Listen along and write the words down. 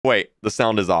Wait, the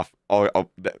sound is off.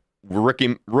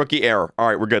 Rookie error. All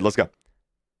right, we're good. Let's go.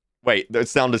 Wait, the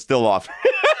sound is still off.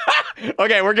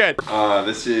 Okay, we're good.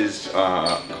 This is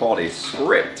called a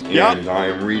script, Yep. and I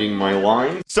am reading my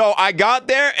lines. So I got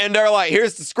there, and they're like,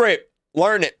 here's the script.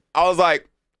 Learn it. I was like,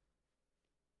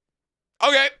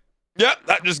 okay.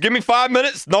 Yep, just give me 5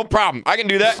 minutes. No problem. I can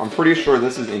do that. I'm pretty sure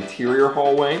this is interior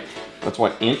hallway. That's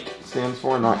what int stands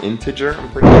for, not integer. I'm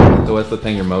pretty sure. So what's the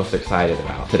thing you're most excited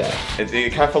about today?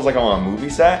 It kind of feels like I'm on a movie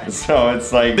set, so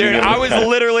it's like... Dude, I was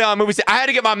literally on a movie set. I had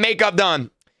to get my makeup done.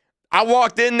 I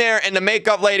walked in there, and the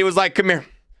makeup lady was like, come here.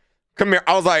 Come here.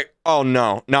 I was like, oh,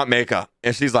 no, not makeup.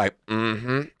 And she's like,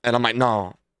 mm-hmm. And I'm like,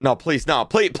 no, please, no.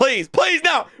 Please,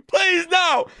 no. Please,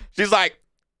 no. She's like,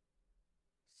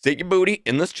 sit your booty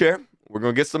in this chair. We're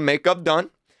going to get some makeup done.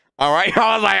 All right.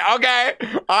 I was like, okay.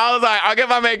 I was like, I'll get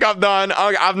my makeup done.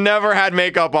 I've never had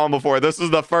makeup on before. This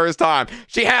was the first time.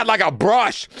 She had like a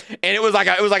brush, and it was like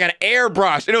an air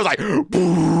brush, and it was like,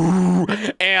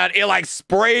 and it like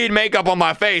sprayed makeup on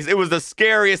my face. It was the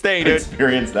scariest thing, dude.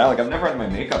 Experience that. Like, I've never had my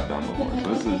makeup done before.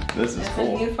 So this is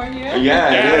cool. New for you? Yeah,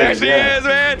 Yeah, it she is, is,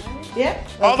 man. Yep.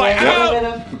 I was like, okay, ow. a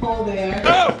little bit of pull there.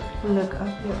 Oh, Look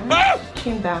up your oh.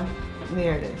 chin down.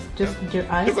 There it is. Just your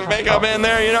eyes. Get some makeup in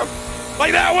there, you know?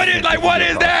 Like that. What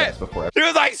is that? Before She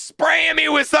was like spraying me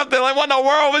with something. Like, what in the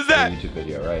world was that? YouTube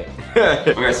video, right?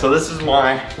 Okay, so this is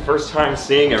my first time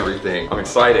seeing everything. I'm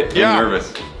excited. Yeah. I'm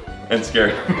nervous. And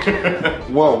scared.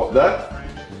 Whoa, that...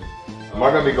 Am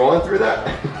I gonna be going through that?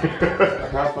 I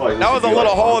kind of feel like That was a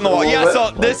little hole in the wall. Yeah,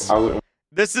 so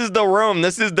this is the room.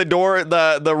 This is the door,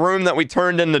 the room that we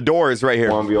turned into doors right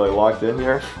here. Want to be like locked in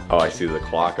here? Oh, I see the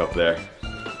clock up there.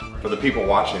 For the people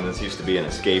watching, this used to be an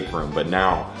escape room, but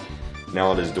now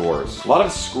it is doors. A lot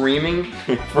of screaming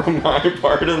from my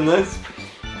part in this,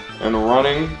 and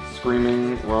running,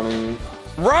 screaming, running.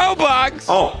 Robux!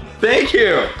 Oh, thank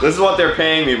you! This is what they're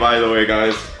paying me, by the way,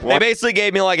 guys. They basically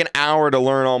gave me like an hour to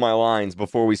learn all my lines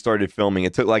before we started filming.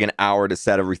 It took like an hour to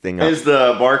set everything up. Is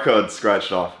the barcode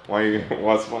scratched off?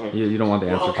 What's funny? You don't want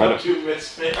the answer. Welcome to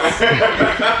Misfits.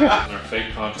 Our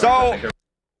fake contract. So,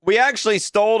 we actually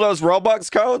stole those Robux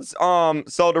codes.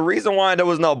 So the reason why there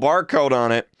was no barcode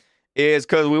on it is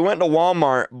because we went to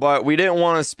Walmart, but we didn't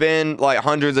want to spend like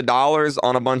hundreds of dollars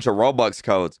on a bunch of Robux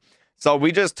codes. So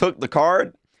we just took the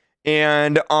card,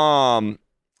 and as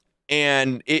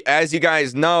you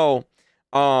guys know,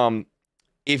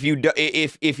 if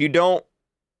you don't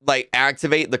like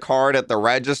activate the card at the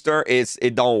register,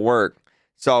 it don't work.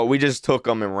 So we just took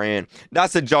them and ran.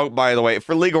 That's a joke, by the way.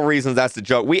 For legal reasons, that's a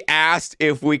joke. We asked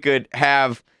if we could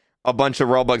have a bunch of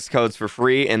Robux codes for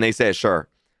free, and they said sure.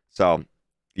 So,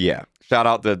 yeah. Shout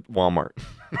out to Walmart.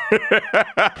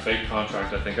 Fake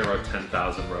contract. I think I wrote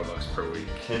 10,000 Robux per week.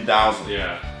 10,000.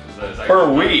 Yeah.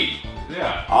 Per week?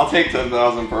 Yeah. I'll take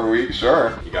 10,000 per week,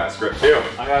 sure. You got a script too.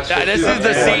 I got Yeah, this is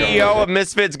the CEO of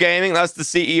Misfits Gaming. That's the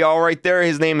CEO right there.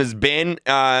 His name is Ben.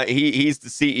 He's the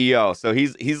CEO. So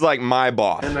he's like my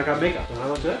boss. And I got makeup. And I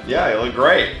look good. Yeah, you look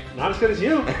great. Not as good as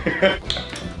you.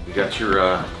 You got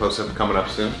your close-up coming up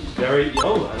soon. Very.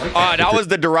 Oh, I like that. That was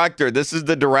the director. This is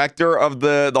the director of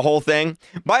the whole thing.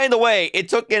 By the way, it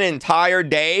took an entire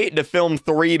day to film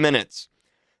 3 minutes.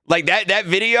 Like that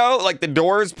video, like the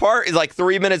doors part is like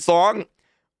 3 minutes long.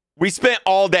 We spent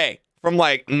all day from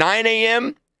like 9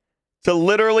 a.m. to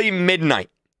literally midnight.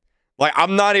 Like,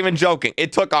 I'm not even joking.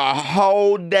 It took a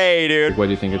whole day, dude. What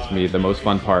do you think is going to be the most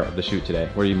fun part of the shoot today?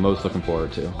 What are you most looking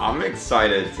forward to? I'm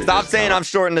excited to Stop saying I'm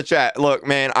short in the chat. Look,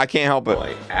 man, I can't help it.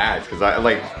 like ads, because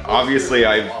obviously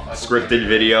I've scripted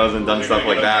videos and done stuff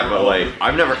like that, but like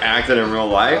I've never acted in real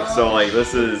life, so like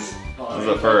this is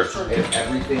the first. And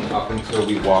everything up until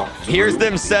we walk through. Here's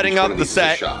them setting Each up one of the these is a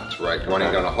set. shots, right?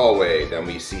 Running down a hallway, then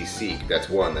we see Seek. That's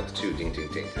one, that's two. Ding, ding,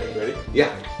 ding. Ready?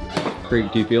 Yeah.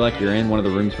 Creek, do you feel like you're in one of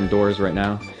the rooms from Doors right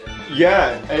now?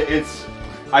 Yeah,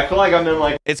 I feel like I'm in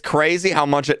like It's crazy how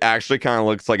much it actually kind of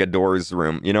looks like a Doors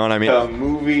room. You know what I mean? a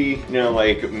movie,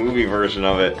 like movie version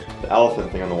of it. The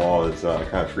elephant thing on the wall is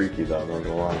kind of freaky though, not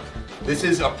gonna lie. This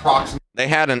is approximately They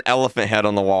had an elephant head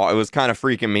on the wall. It was kind of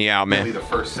freaking me out, man. the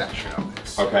first section of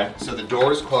this. Okay. So the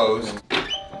door is closed.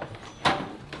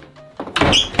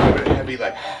 But heavy,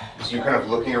 like, so you're kind of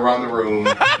looking around the room,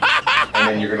 and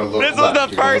then you're gonna look This was left.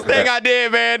 the You're gonna first look at thing that I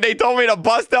did, man. They told me to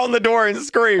bust down the door and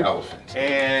scream. elephant.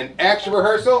 And action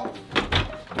rehearsal.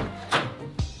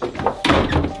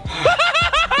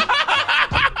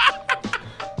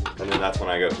 And then that's when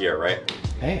I go here, right?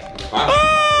 Hey, Wow.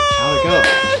 how'd it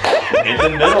go? In the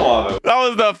middle of it. That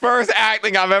was the first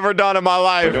acting I've ever done in my We're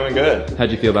life. doing good.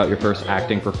 How'd you feel about your first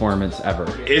acting performance ever?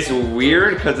 It's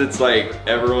weird because it's like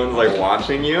everyone's like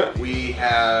watching you. We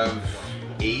have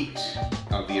 8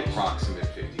 of the approximate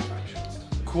 55 shots.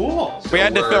 Cool. We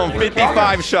had to film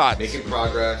 55 shots. Making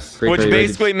progress. Great, Which great,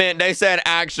 basically meant they said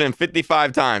action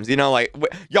 55 times. You know, like,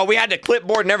 yo, we had the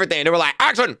clipboard and everything. They were like,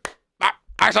 action,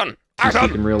 action,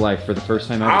 action. in real life for the first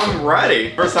time ever. I'm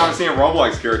ready. First time seeing a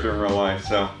Roblox character in real life,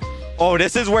 so. Oh,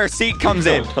 this is where Seek comes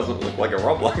in. Doesn't look like a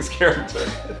Roblox character.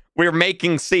 We're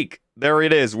making Seek. There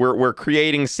it is. We're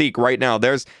creating Seek right now.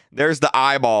 There's the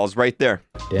eyeballs right there.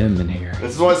 Dim in here.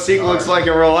 This is what Seek looks like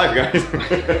in real life, guys.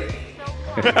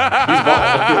 He's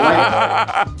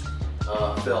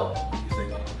bald. Phil, what do you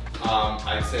think?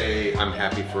 I'd say I'm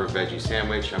happy for a veggie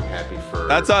sandwich. I'm happy for.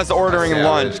 That's us ordering a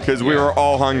salad. lunch because we were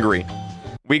all hungry.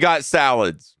 We got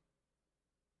salads.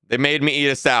 They made me eat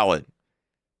a salad.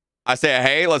 I said,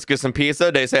 hey, let's get some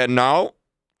pizza. They said, no,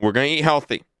 we're going to eat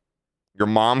healthy. Your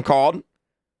mom called.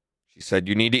 She said,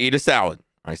 you need to eat a salad.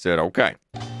 I said, okay.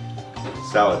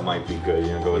 Salad might be good,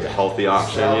 you know, go with a healthy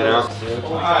option, you know?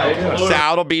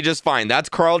 Salad will be just fine. That's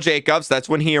Carl Jacobs. That's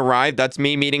when he arrived. That's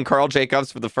me meeting Carl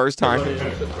Jacobs for the first time.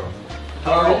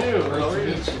 How are you?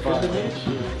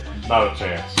 Not a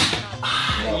chance.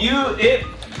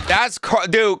 That's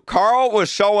dude. Carl was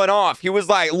showing off. He was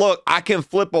like, "Look, I can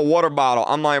flip a water bottle."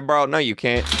 I'm like, "Bro, no, you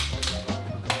can't."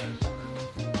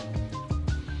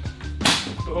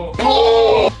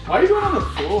 Oh. Why are you going on the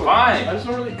floor? Fine. I just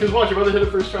don't really. Because watch, your brother hit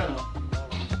it first try now.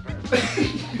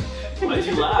 Why did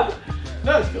you laugh?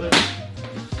 No, it's good.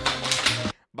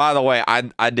 By the way,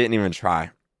 I didn't even try.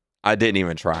 I didn't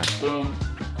even try. Boom.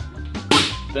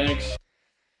 Thanks.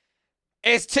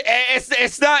 It's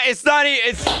not he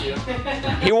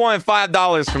won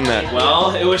 $5 from that.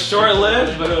 Well, it was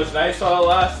short-lived, but it was nice while it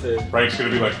lasted. Frank's gonna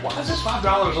be like, why is this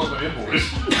 $5 on the invoice?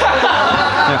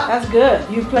 That's good.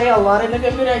 You play a lot in the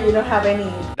computer and you don't have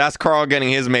any. That's Carl getting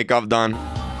his makeup done.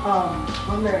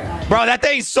 Bro, that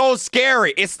thing's so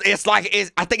scary. I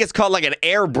think it's called like an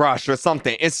airbrush or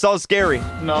something. It's so scary.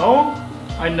 No,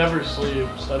 I never sleep.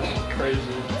 So that's crazy.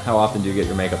 How often do you get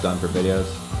your makeup done for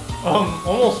videos?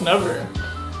 Almost never.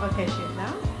 Okay, shit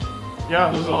now.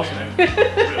 Yeah, this is awesome.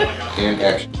 And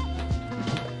action.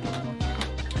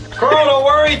 Carl, don't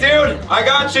worry, dude. I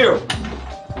got you.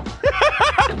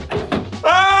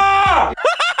 Ah!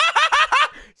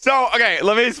 So, okay,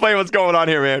 let me explain what's going on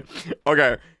here, man.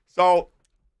 Okay, so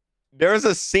there's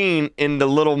a scene in the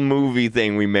little movie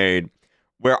thing we made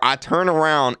where I turn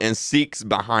around and Seek's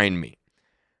behind me.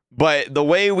 But the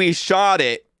way we shot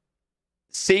it,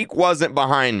 Seek wasn't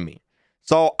behind me.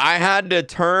 So I had to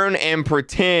turn and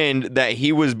pretend that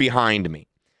he was behind me.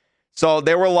 So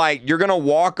they were like, you're going to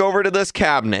walk over to this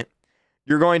cabinet.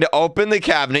 You're going to open the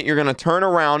cabinet. You're going to turn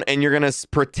around and you're going to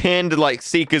pretend like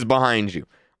Seek is behind you.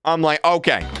 I'm like,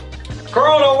 okay.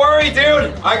 Carl, don't worry,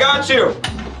 dude. I got you.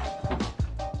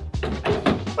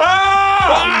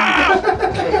 Ah!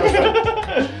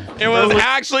 It was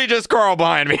actually just Carl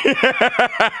behind me.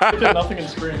 I did nothing in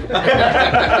Scream. It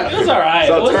was alright.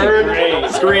 So it wasn't turn,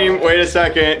 great. scream, wait a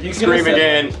second, scream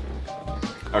again.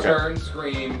 Okay. Turn,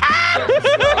 scream.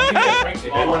 Frank's If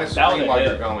you want to scream while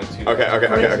you're going to.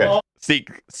 Okay.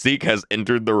 Seek has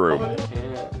entered the room.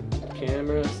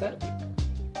 Camera set.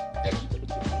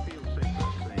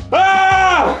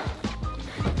 Ah!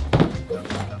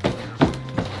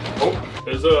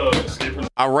 There's a escape room.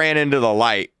 I ran into the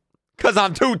light because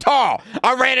I'm too tall.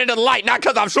 I ran into the light, not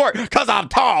because I'm short, because I'm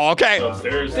tall, okay?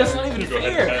 Upstairs. That's not even Go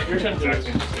ahead fair. and You're trying to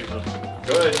Jackson's escape room.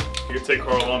 Good. You can take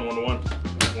Carl on one-on-one.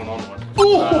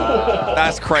 One-on-one.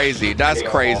 That's crazy. That's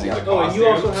crazy. Oh, and you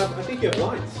also have, I think you have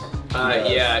lines.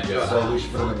 Yeah, I do. So we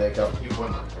should put on the makeup. You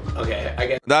won. Okay, I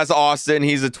guess. That's Austin.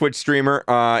 He's a Twitch streamer.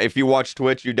 If you watch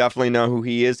Twitch, you definitely know who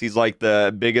he is. He's like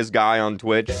the biggest guy on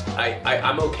Twitch.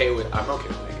 I'm okay with makeup.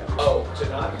 Oh, to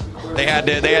not. They had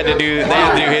to do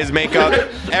his makeup.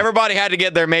 Everybody had to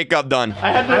get their makeup done.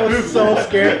 I was so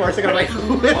scared for a second. I'm like,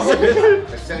 who is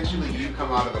this? Essentially, you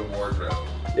come out of the wardrobe.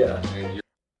 Yeah. And you're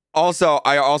Also,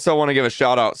 I also want to give a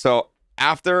shout out. So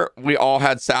after we all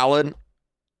had salad,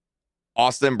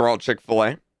 Austin brought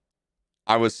Chick-fil-A.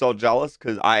 I was so jealous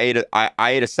because I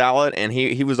ate a salad and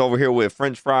he was over here with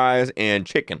French fries and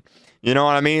chicken. You know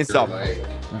what I mean? So, Sam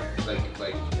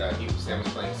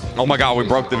was playing. oh my God, we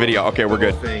broke the video. Okay, we're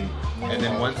good. Thing. And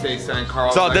then once they signed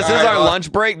Carl. So this is our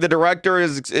lunch break. The director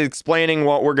is explaining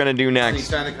what we're gonna do He next.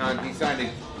 signed the he signed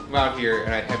it. Come out here,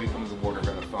 and I'd have you come to the wardrobe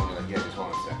on the phone. And like, yeah, just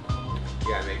hold on a sec.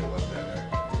 Yeah, make it look better.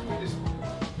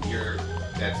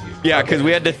 That's you. Yeah, because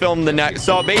we had to film the next.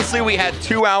 So basically, we had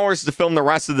 2 hours to film the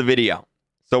rest of the video.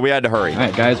 So we had to hurry. All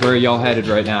right, guys, where are y'all headed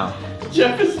right now?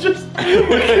 Jeff is just.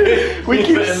 We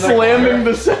keep slamming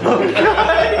the sound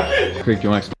guy. Creek, do you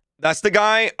want to That's the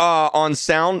guy on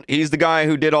sound. He's the guy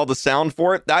who did all the sound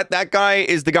for it. That guy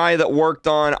is the guy that worked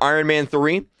on Iron Man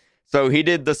 3. So he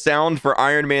did the sound for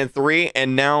Iron Man 3,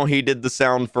 and now he did the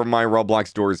sound for my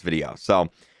Roblox Doors video. So,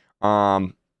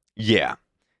 yeah.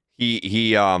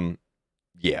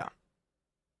 Yeah.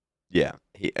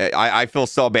 I feel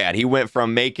so bad. He went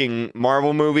from making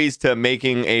Marvel movies to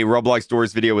making a Roblox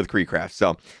Doors video with Kreekcraft.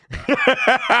 So, Do you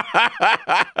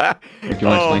want to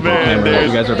explain to the camera what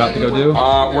you guys are about to go do?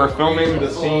 We're filming the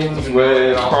scenes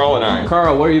with Carl and I.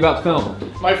 Carl, what are you about to film?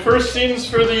 My first scenes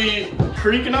for the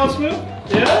Creek announcement?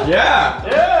 Yeah? Yeah.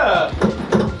 Yeah!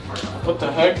 What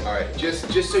the heck? Alright,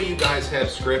 just so you guys have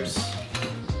scripts,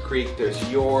 Creek, there's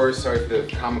yours. Sorry for the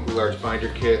comically large binder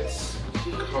kits.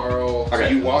 Carl. Okay. So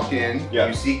you walk in, Yeah.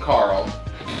 you see Carl.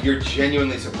 You're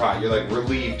genuinely surprised. You're like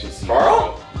relieved to see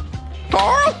Carl?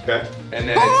 Carl? Okay. And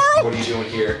then it's, what are you doing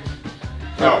here?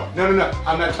 No. I'm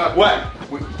not talking. What?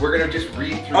 We're gonna just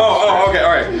read through. Oh, okay,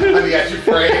 all right. On the extra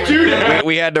frame. Dude.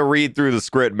 we had to read through the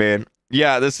script, man.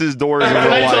 Yeah, this is Doors in real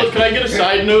Can life. I get a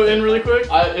side note in really quick?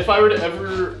 If I were to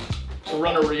ever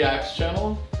run a Reacts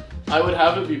channel, I would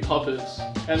have it be puppets.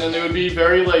 And then they would be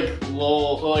very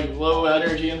low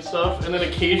energy and stuff. And then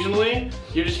occasionally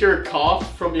you just hear a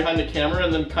cough from behind the camera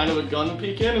and then kind of a gun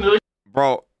peek in and they're like,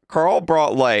 Bro, Carl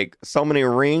brought like so many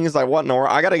rings. Like, what in the world?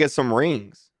 I gotta get some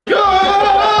rings.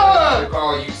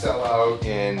 Carl, you sell out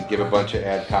and give a bunch of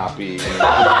ad copy.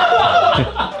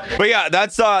 But yeah,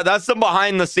 that's the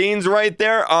behind the scenes right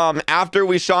there. After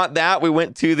we shot that, we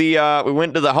went to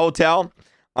the hotel.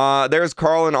 There's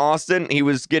Carl in Austin. He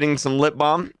was getting some lip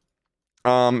balm.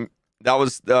 That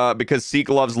was because Seek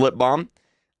loves lip balm.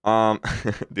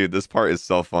 Dude, this part is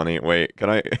so funny. Wait, can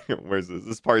I? Where's this?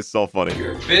 This part is so funny.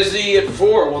 You're busy at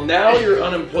 4. Well, now you're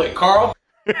unemployed. Carl?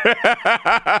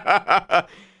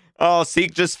 Oh,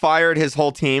 Seek just fired his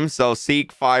whole team. So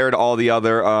Seek fired all the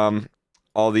other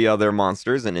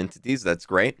monsters and entities. That's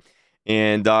great.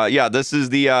 And yeah, this is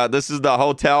the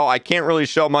hotel. I can't really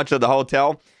show much of the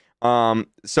hotel.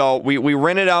 So we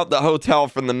rented out the hotel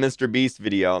from the Mr. Beast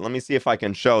video. Let me see if I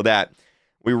can show that.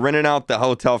 We rented out the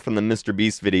hotel from the Mr.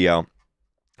 Beast video.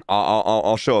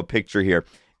 I'll show a picture here.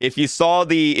 If you saw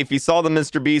the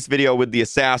Mr. Beast video with the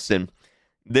assassin,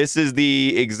 this is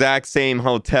the exact same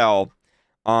hotel.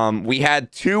 We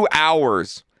had 2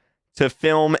 hours to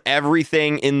film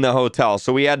everything in the hotel,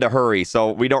 so we had to hurry.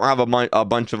 So we don't have a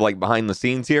bunch of like behind the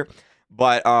scenes here.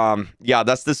 But yeah,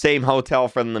 that's the same hotel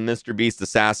from the Mr. Beast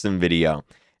Assassin video.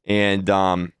 And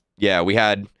yeah, we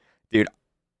had, dude,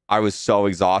 I was so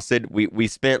exhausted. We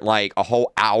spent like a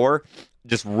whole hour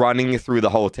just running through the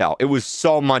hotel. It was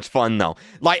so much fun though.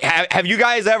 Like, have you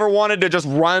guys ever wanted to just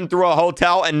run through a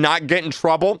hotel and not get in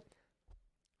trouble?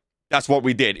 That's what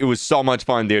we did. It was so much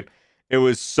fun, dude. It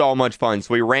was so much fun.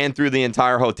 So we ran through the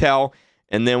entire hotel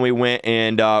and then we went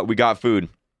and we got food.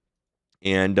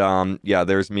 And yeah,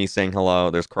 there's me saying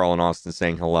hello. There's Carl and Austin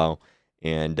saying hello.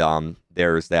 And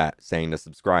there's that saying to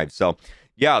subscribe. So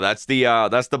yeah, that's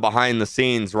the behind the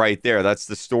scenes right there. That's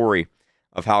the story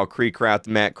of how Kreekcraft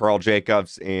met Carl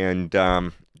Jacobs and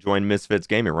joined Misfits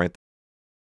Gaming right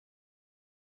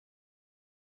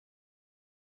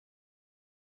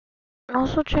there.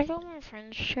 Also, check out my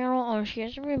friend's channel. She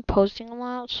hasn't been posting a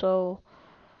lot, so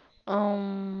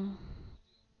yeah,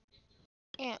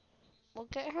 we'll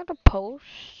get her to post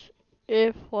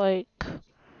if like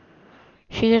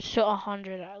she gets to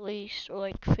 100 at least, or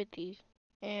like 50.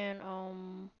 And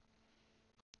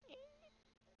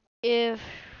if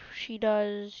she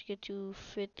does get to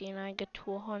 50 and I get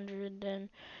to 100, then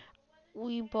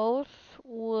we both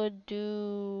would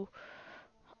do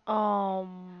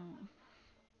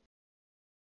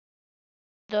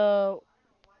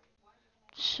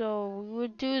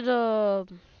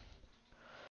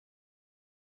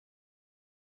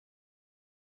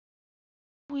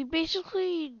we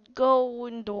basically go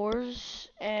indoors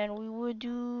and we would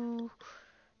do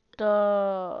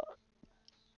the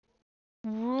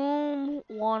room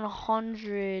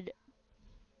 100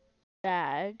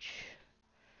 badge.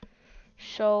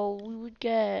 So we would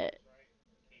get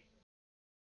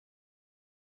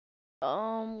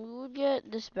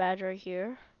this badge right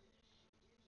here.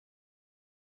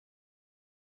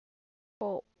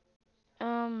 Oh,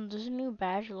 there's a new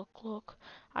badge. Look.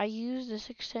 I use this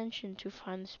extension to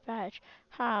find this badge.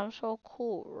 Ha, I'm so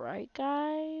cool, right,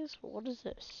 guys? What is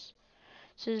this?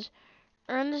 It says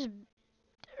earn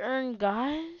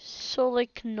guys. So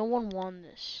like no one won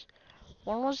this.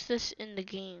 When was this in the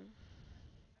game?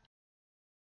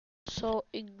 So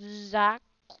exactly,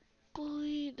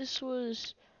 this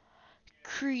was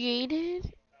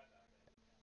created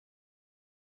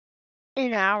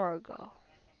an hour ago.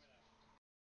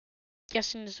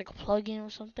 guessing there's like a plugin or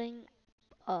something.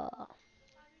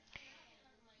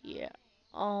 Yeah.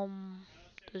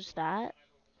 There's that.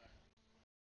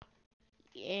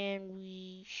 And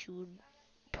we should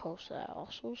post that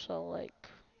also. So like,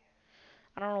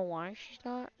 I don't know why she's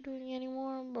not doing it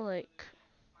anymore, but like,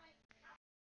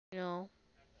 you know,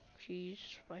 she's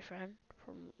my friend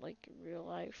from like real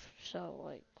life. So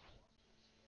like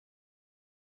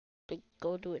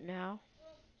go do it now.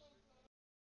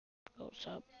 Go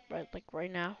sub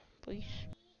right now, please,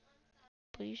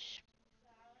 please.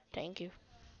 Thank you.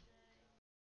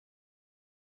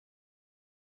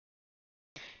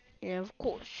 And of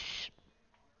course,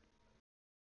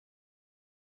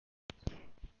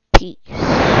 peace.